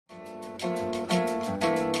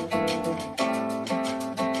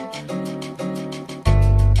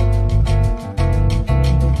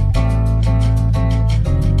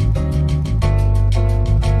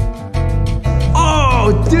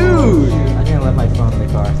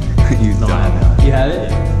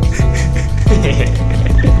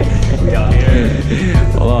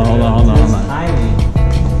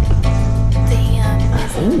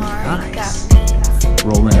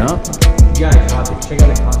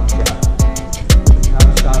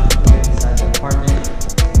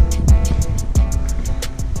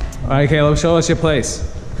All right, Caleb, show us your place.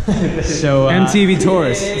 So MTV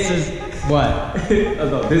Tourist. This is what?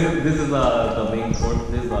 This is the main floor.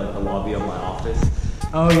 This is the lobby of my office.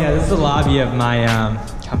 Oh yeah, this is the lobby of my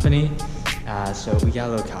company. So we got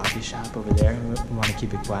a little coffee shop over there. We want to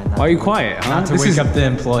keep it quiet. Why are you quiet, huh? Not to wake up the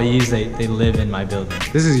employees. They live in my building.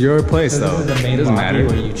 This is your place, So though. this is the main Doesn't lobby matter.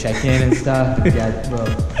 where you check in and stuff. We got a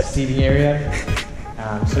little seating area.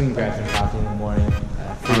 So we can grab some coffee in the morning.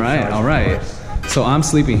 All right. So I'm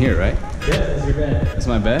sleeping here, right? Yeah, that's your bed. That's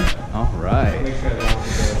my bed? All right. Make sure I lock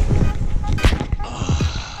the door.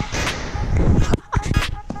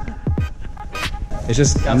 It's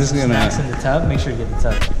just, I'm just gonna... Snacks in the tub. Make sure you get the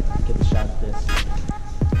tub. Get the shot of this.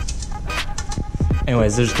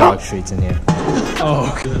 Anyways, there's dog treats in here.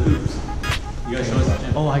 Oh. You guys show us the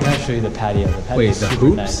gym? Oh, I gotta show you the patio. The patio Wait, is the super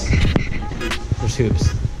hoops? nice. There's hoops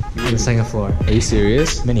on the second floor. Are you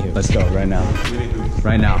serious? Mini hoops. Let's go right now.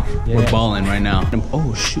 Right now. Yeah. We're balling right now.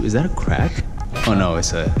 Oh shoot, is that a crack? Oh no,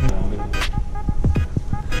 it's a...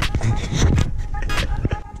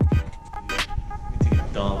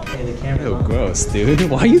 Dumb. Hey, the camera's Ew, on. gross, dude.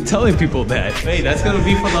 Why are you telling people that? Hey, that's gonna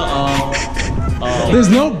be for the There's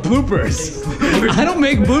no bloopers. I don't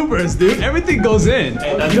make bloopers, dude. Everything goes in.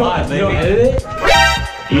 Hey, that's live, baby. You don't edit it?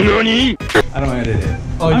 NANI? I don't edit it.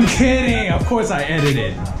 Oh, I'm kidding. Of course I edit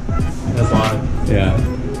it. That's live. Yeah.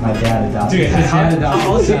 My dad adopted. Dude, His dad adopted.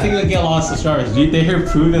 how else do you think they get a lot of subscribers? Dude, they hear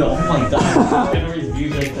proven. Oh my god. Henry's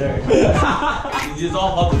views right there. It's just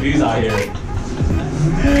all about the views out here.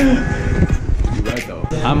 You're right though.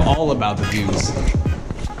 I'm all about the views.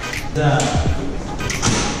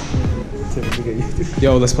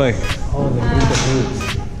 Yo, let's play. Oh, they moved the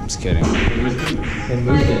hoops. I'm just kidding. They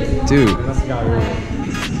moved it. Dude, They must have got rid of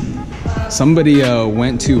it. somebody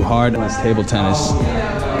went too hard on his table tennis. Look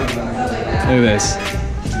at this.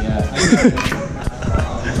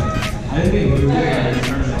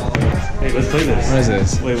 Hey, let's play this. What is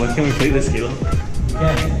this? Wait, when can we play this, Caleb?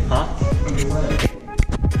 Okay. Huh?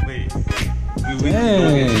 Wait. We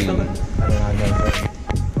Hey. I don't know.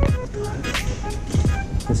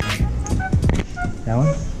 This one. That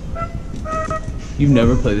one? You've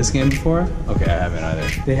never played this game before? Okay, I haven't either.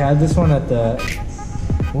 They had this one at the.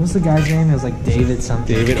 What was the guy's name? It was like David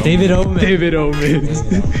something. David Oman. David Oman. David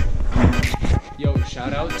Oman. Yo,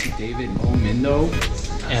 shout out to David Oman though.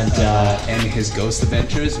 And And his Ghost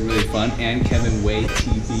Adventures, really fun. And Kevin Way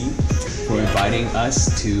TV for inviting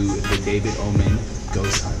us to the David Oman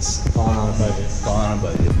Ghost Hunts. falling on a budget. Falling on a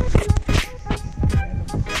budget.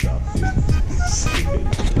 Let's go.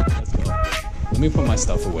 Let me put my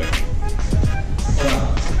stuff away.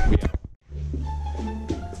 We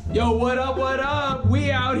out. Yo, what up, what up? We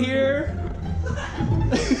out here.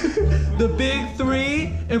 The big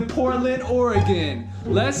three in Portland, Oregon.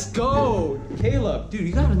 Let's go. Caleb, dude,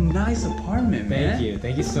 you got a nice apartment, man. Thank you.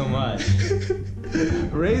 Thank you so much.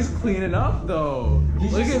 Ray's cleaning up though.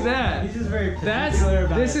 Look at that. He's just very That's particular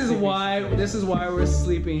about this his is sleeping why schedule. this is why we're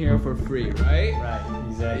sleeping here for free, right? Right.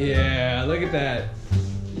 Exactly. Yeah, look at that.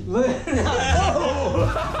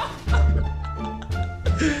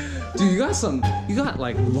 Dude, you got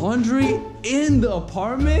like laundry in the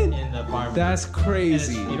apartment? In the apartment. That's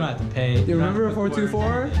crazy. You don't have to pay. You remember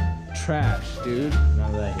 424? Trash, dude.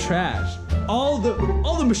 Not really. Trash. All the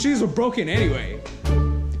machines were broken anyway.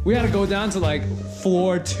 We had to go down to like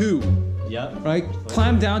floor 2, Yep. right?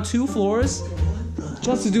 Climb down 2 floors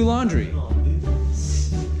just to do laundry.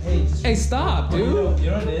 Hey, just Hey, stop, dude. You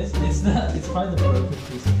know what it is? It's not. It's probably the broken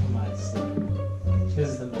piece of my sleep.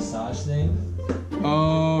 Because the massage thing.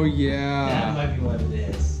 Oh That yeah. might be what it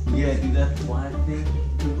is. Yeah, dude, that's one thing.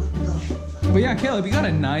 But yeah, Caleb, you got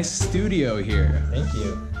a nice studio here. Thank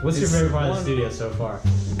you. What's your It's favorite part of the studio so far?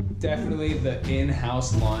 Definitely the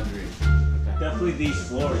in-house laundry. Definitely these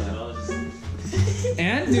floors, you know.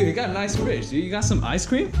 And dude, you got a nice fridge. Dude, you got some ice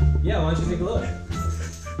cream? Yeah, why don't you take a look?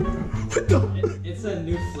 What the? It's a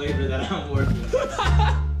new flavor that I'm working with.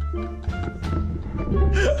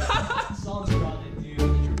 Songs about it,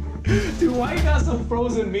 dude. Dude, why you got some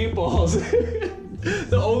frozen meatballs?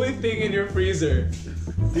 The only thing in your freezer.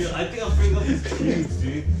 Dude, I think I'll bring up his cubes,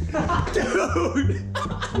 dude. Dude,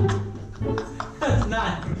 That's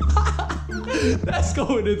not. that's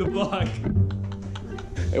going in the vlog.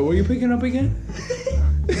 Hey, what are you picking up again?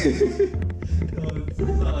 It's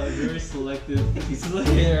very selective pieces of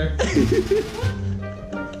hair.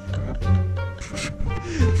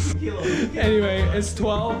 Anyway, it's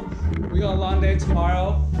 12. We got a long day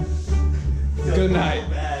tomorrow. Good night.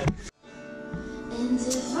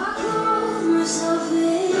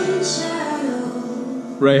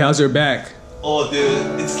 Ray, how's your back? Oh,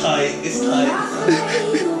 dude, it's tight. It's tight.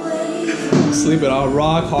 Sleeping on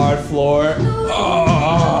rock hard floor.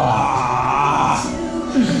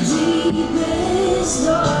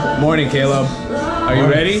 Morning, Caleb. Are you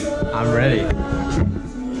ready? I'm ready.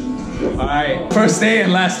 All right. First day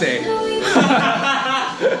and last day.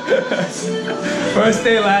 First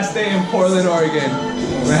day, last day in Portland, Oregon.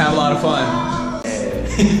 We're gonna have a lot of fun.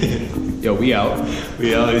 Yo, we out.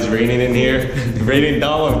 We out. It's raining in here. Raining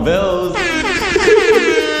dollar bills.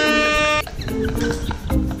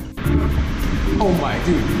 Oh my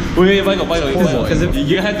dude. Wait, Michael, Because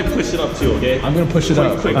you had to push it up too, okay? I'm gonna push it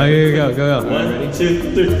up. Quick. Oh, here you go. Go. 1,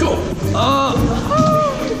 2, 3, go!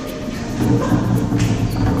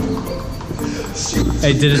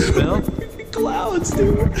 Hey, did it spill? Clouds,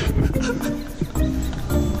 dude.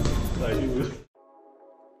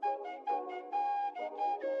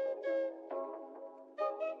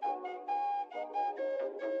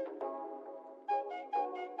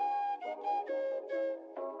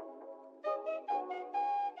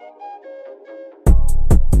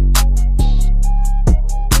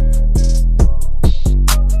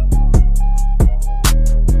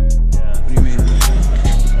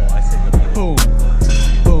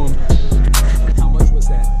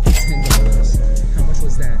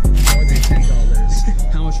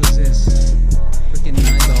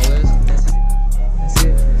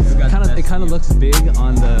 Looks big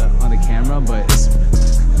on the camera, but it's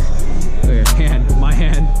look at my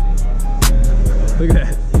hand. Look at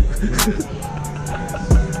that.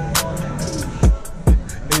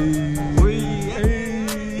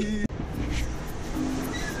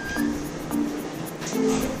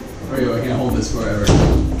 Mario, I can't hold this forever.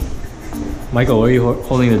 Michael, what are you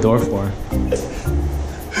holding the door for?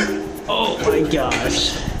 Oh my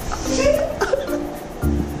gosh.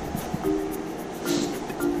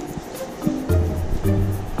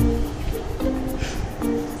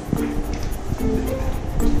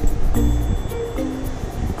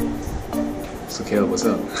 So Caleb, what's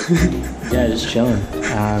up? Yeah, just chilling.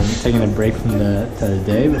 Taking a break from the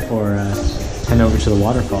day before heading over to the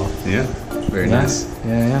waterfall. Yeah, very nice.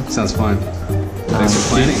 Yeah. Sounds fun. Thanks for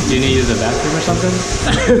planning. Do you need to use the bathroom or something?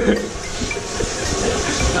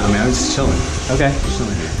 I mean, I'm just chilling. Okay. Just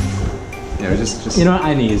chilling here. Yeah, we're just. You know what?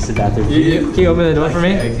 I need to use the bathroom. Can you open the door for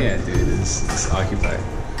me? I can't, dude. It's occupied.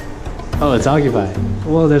 Oh, it's occupied.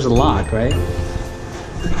 Well, there's a lock, right?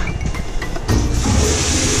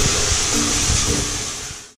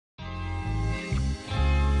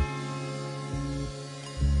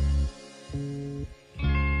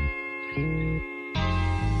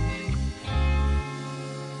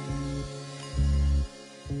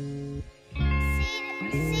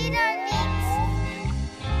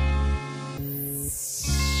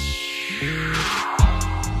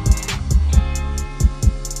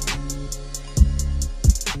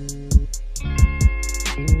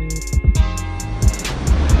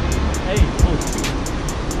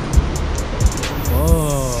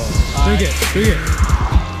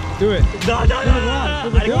 Do it. No.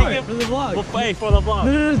 For the vlog. Wait, for the vlog.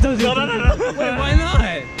 No, don't do it. No. Wait, why not?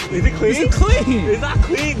 Is it clean? It's clean. It's not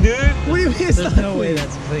clean, dude. What do you mean it's not clean? There's no way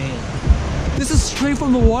that's clean. This is straight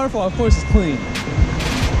from the waterfall. Of course, it's clean.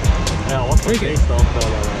 Yeah, what's the face though?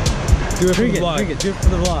 Do it for the vlog. Do it for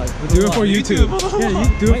the vlog. Do it for YouTube.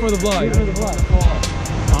 Yeah, do it for the vlog. Do it for the vlog. Come on.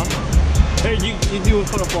 Huh? Hey, you do it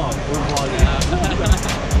for the vlog. We're vlogging.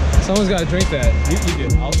 Someone's got to drink that. You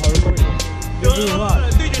do. I'll record you. No, dude,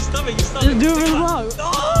 your stomach. Just do it for the vlog.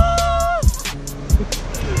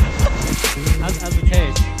 How's the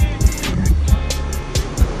taste?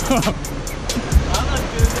 I'm not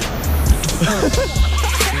good.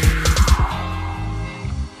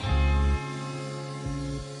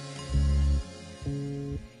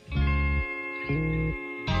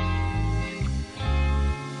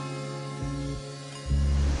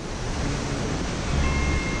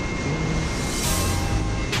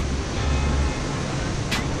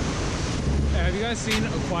 Have you guys seen A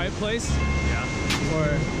Quiet Place? Yeah. Or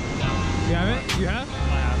No. you haven't? You have? I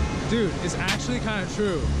have. Dude, it's actually kind of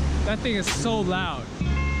true. That thing is so loud.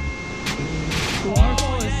 The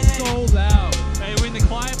waterfall is so loud. Hey, we're in the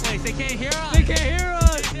quiet place. They can't hear us. They can't hear us.